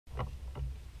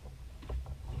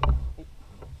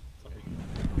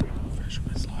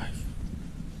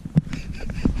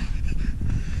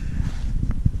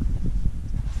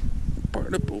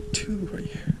Starter boat 2 right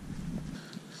here.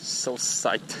 So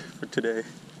psyched for today.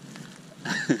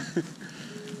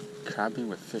 Crabbing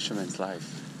with Fisherman's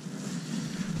life.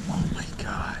 Oh my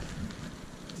god.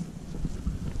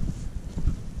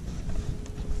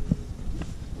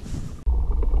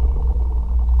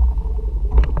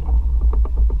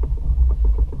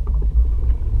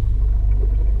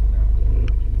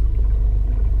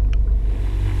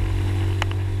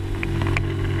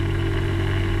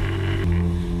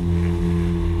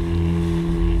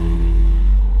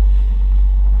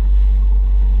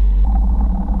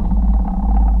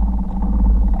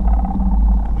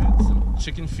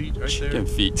 Chicken feet right Chicken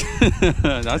there. feet.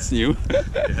 That's new. Yeah,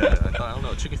 I don't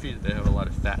know. Chicken feet, they have a lot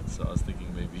of fat, so I was thinking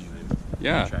maybe they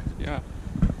attracted. Yeah.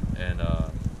 And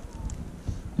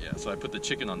yeah, so I put the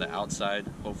chicken on the outside.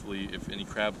 Hopefully, if any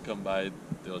crab come by,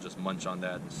 they'll just munch on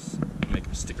that and make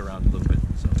them stick around a little bit.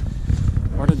 So,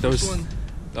 What are those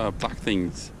black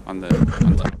things on the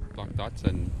black dots?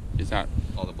 And is that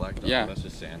all the black dots? Yeah. That's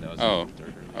just sand. That was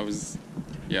dirt.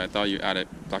 I thought you added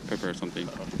black pepper or something.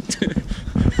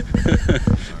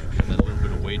 And then a little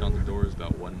bit of weight on the door is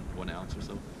about one ounce or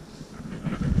so.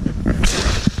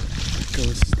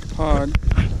 Goes the pod.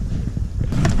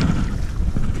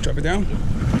 Drop it down.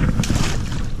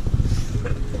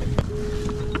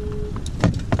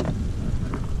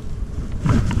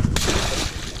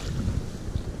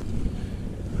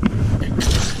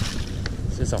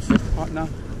 Is this our 5th pot now?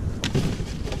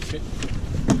 Okay.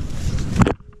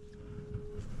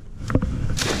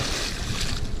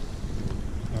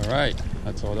 Alright,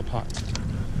 that's all the pots.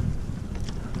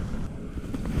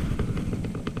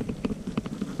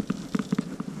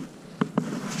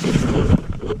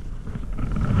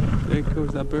 There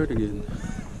goes that bird again.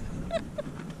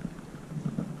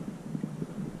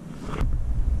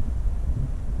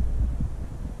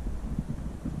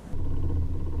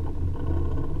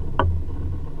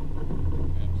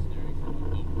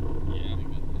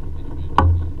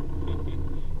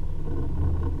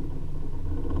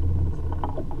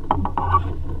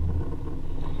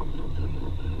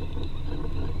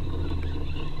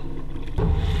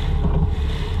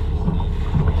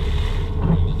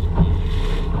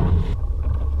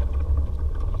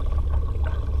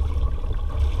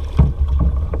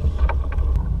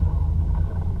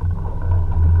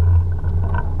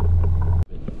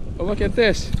 Oh, look at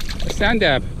this, a sand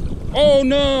dab. Oh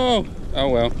no! Oh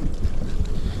well.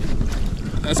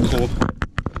 That's cool.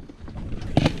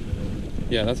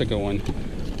 Yeah, that's a good one.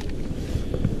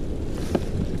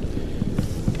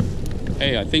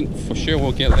 Hey, I think for sure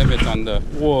we'll get limits on the...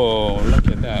 Whoa, look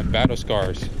at that, battle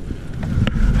scars.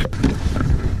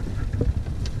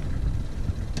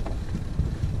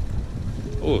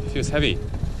 Oh, feels heavy.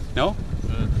 No?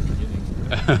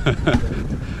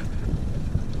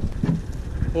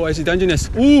 Oh, I see Dungeness.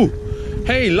 Ooh!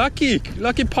 Hey, lucky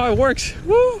pot works.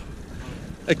 Woo!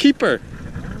 A keeper.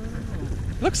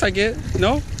 Looks like it.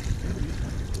 No?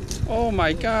 Oh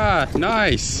my god,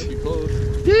 nice.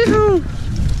 Yee-hoo!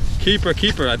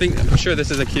 Keeper. I think for sure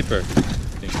this is a keeper. I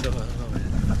think so. I don't know.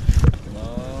 Come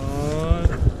on.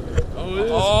 Oh, it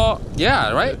is. Oh,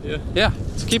 yeah, right? Yeah.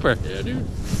 It's a keeper. Yeah, dude.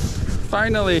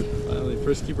 Finally,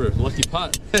 first keeper. Lucky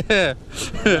pot.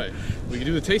 Alright. We can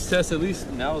do the taste test at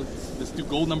least. Now let's do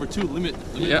goal number 2. Limit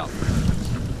Yeah. out.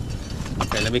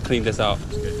 Okay, let me clean this out.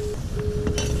 Okay.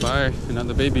 Bye,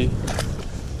 another baby.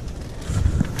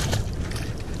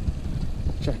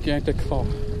 Gigantic claw.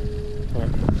 All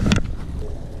right.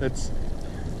 Let's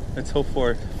hope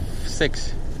for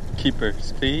 6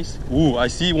 keepers, please. Ooh, I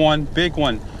see one big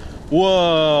one.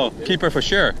 Whoa, okay. Keeper for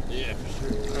sure. Yeah, for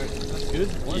sure. All right, that's good.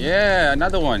 One. Yeah,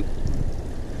 another one.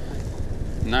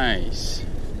 Nice.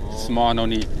 Small, no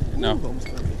need. No. Ooh,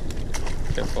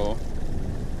 Careful.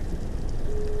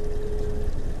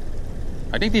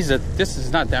 I think this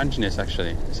is not Dungeness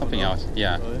actually. Something else.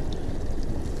 Yeah. Oh,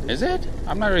 yeah. Is it?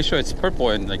 I'm not really sure. It's purple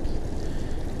and like,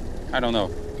 I don't know.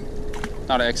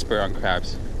 Not an expert on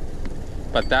crabs.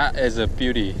 But that is a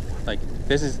beauty. Like,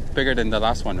 this is bigger than the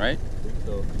last one, right? I think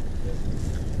so. Yeah.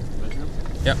 Measure them?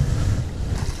 Yep.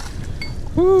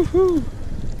 Woohoo!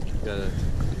 Got a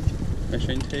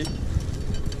measuring tape.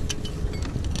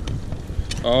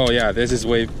 Oh yeah, this is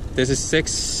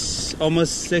 6,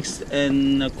 almost 6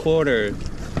 1/4.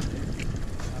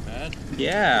 Not bad.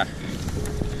 Yeah.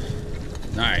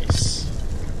 Nice.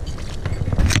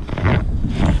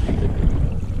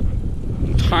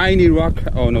 Tiny rock.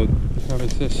 Oh no, what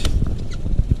is this?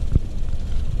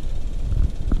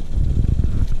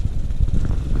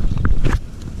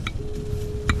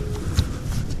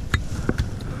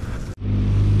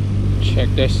 Check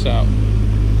this out.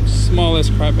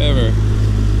 Smallest crab ever.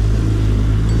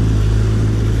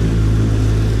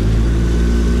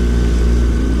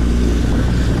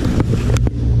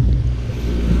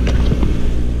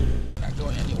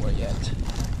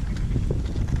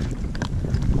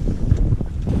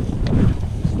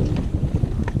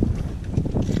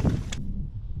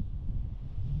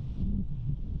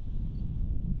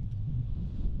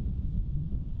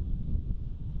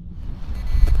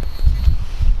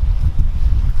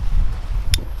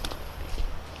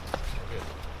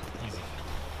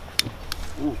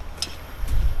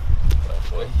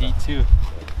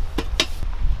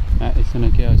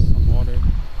 get some water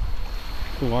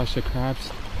to wash the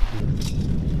crabs.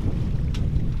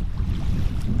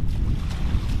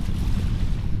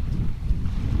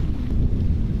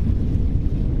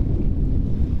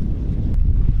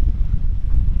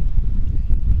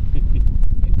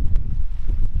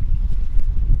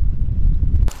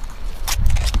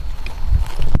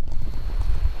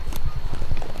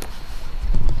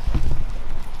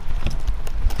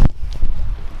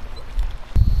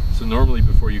 So normally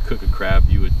before you cook a crab,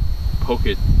 you would poke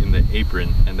it in the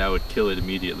apron and that would kill it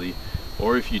immediately.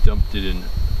 Or if you dumped it in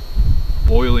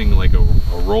boiling, like a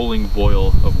rolling boil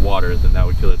of water, then that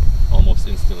would kill it almost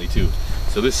instantly too.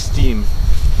 So this steam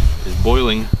is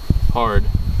boiling hard,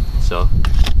 so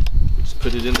we just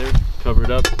put it in there, cover it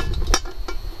up.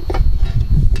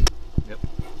 Yep.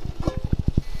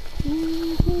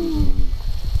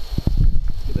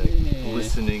 Look at that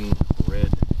glistening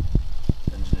red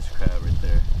Dungeness crab right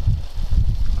there.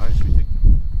 Alright, should we take...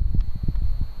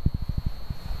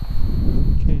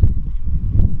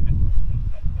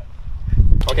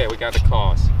 Okay, we got the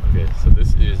claws. Okay, so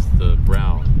this is the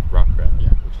brown rock crab, yeah,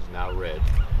 which is now red.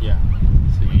 Yeah.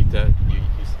 So you eat that? You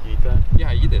eat that?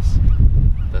 Yeah, I eat this.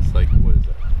 That's like, what is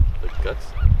that? Like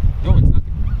guts? No, it's not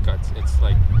the guts. It's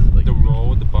like the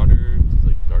roll, the butter. It's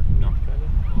like dark enough kind of?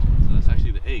 So that's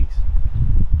actually the eggs.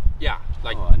 Yeah,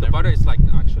 like the butter is like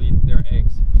actually their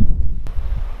eggs.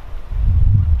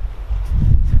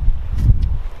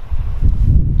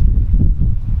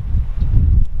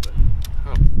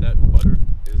 Oh, that butter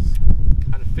is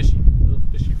kind of fishy. A little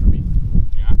fishy for me.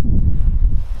 Yeah. It's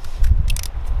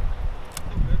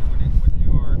good when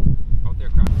you are out there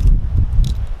crafting.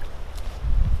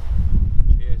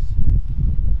 Cheers.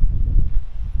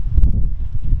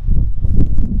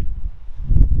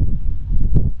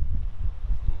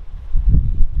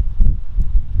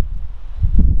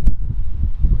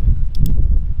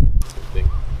 Same thing.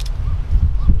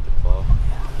 So with the claw.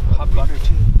 Hot butter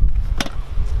too.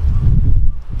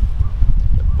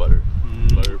 Yeah, butter.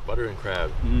 Butter and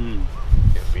crab.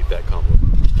 Can't beat that combo.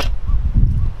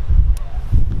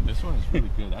 This one is really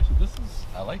good. Actually,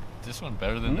 I like this one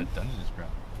better than the Dungeness crab.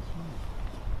 This one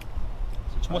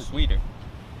is It's more sweeter.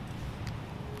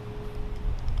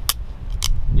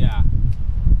 Yeah.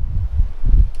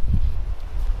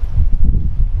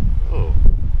 Oh,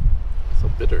 so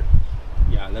bitter.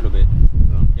 Yeah, a little bit.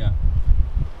 Oh. Yeah.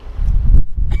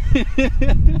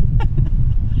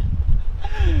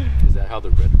 Is that how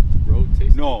the red roe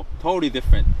tastes? No, totally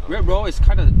different. Red roll is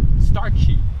kind of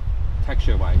starchy,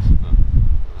 texture-wise.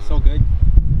 So good.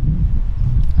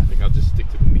 I think I'll just stick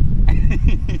to the meat.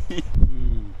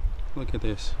 Look at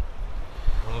this.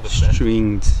 One of the best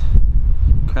Strings.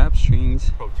 Crab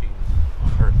strings. proteins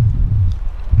on earth.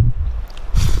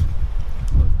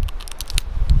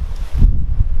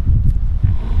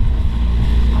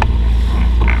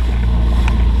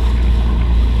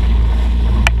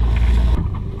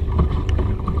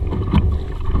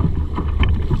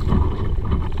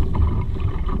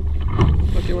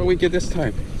 Look at what we get this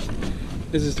time.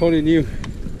 This is totally new.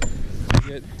 We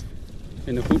get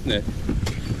in the hoop net.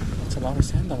 That's a lot of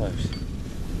sand dollars.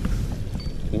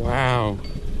 Wow.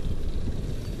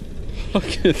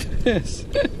 Look at this.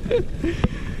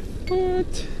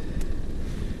 What?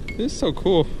 This is so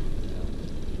cool.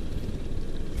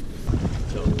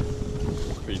 So,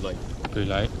 pretty light. Pretty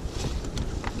light.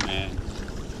 Man.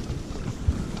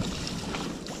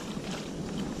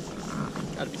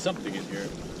 Gotta be something in here.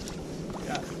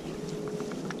 Yeah.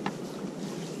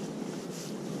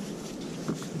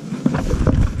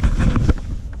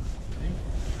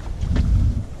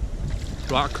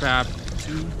 Rock crab.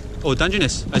 2. Oh,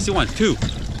 Dungeness. I see one. 2.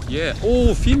 Yeah.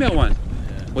 Oh, female one.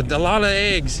 Yeah. With a lot of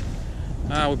eggs.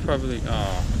 We probably.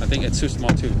 I think it's too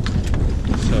small too.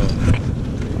 So.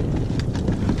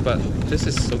 But this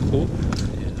is so cool.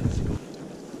 Yeah, that's cool.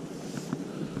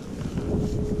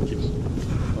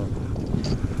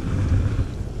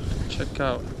 Check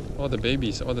out all the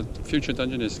babies, all the future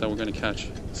Dungeness that we're gonna catch.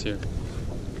 It's here.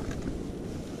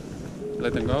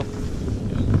 Let them go.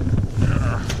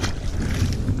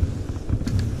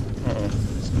 Uh-oh.